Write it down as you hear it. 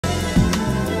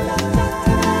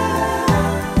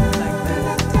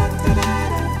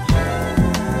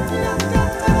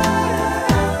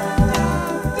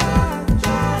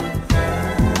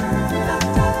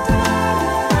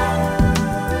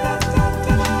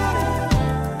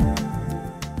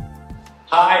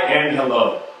and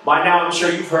hello. By now, I'm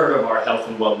sure you've heard of our health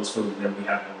and wellness movement that we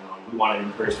have going on. We want to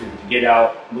encourage people to get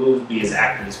out, move, be as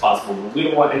active as possible. But we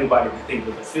don't want anybody to think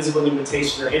with a physical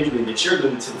limitation or injury that you're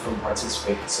limited from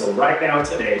participating. So right now,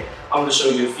 today, I'm going to show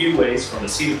you a few ways from a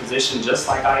seated position, just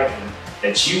like I am,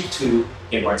 that you too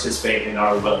can participate in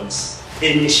our wellness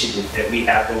initiative that we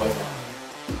have going on.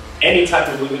 Any type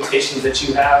of limitations that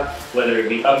you have, whether it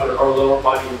be upper or lower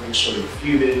body, we're going to show you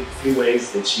a few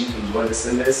ways that you can join us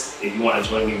in this. If you want to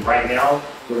join me right now,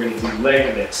 we're going to do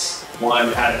leg lifts, one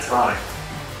at a time.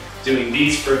 Doing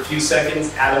these for a few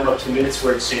seconds, add them up to minutes,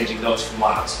 we're exchanging those for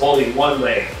miles. Holding one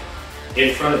leg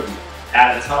in front of you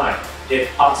at a time,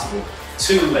 if possible.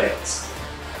 2 legs.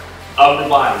 Upper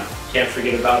body, can't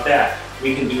forget about that.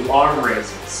 We can do arm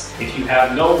raises. If you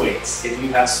have no weights, if you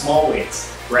have small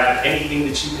weights, grab anything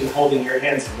that you can hold in your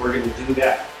hands and we're going to do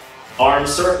that. Arm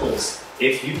circles.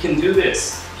 If you can do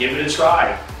this, give it a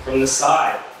try. From the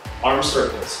side, arm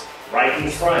circles. Right in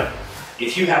front.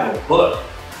 If you have a book,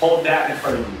 hold that in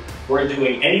front of you. We're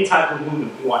doing any type of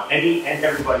movement. We want any and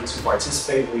everybody to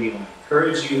participate. We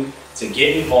encourage you to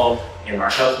get involved in our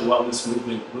health and wellness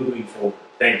movement moving forward.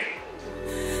 Thank you.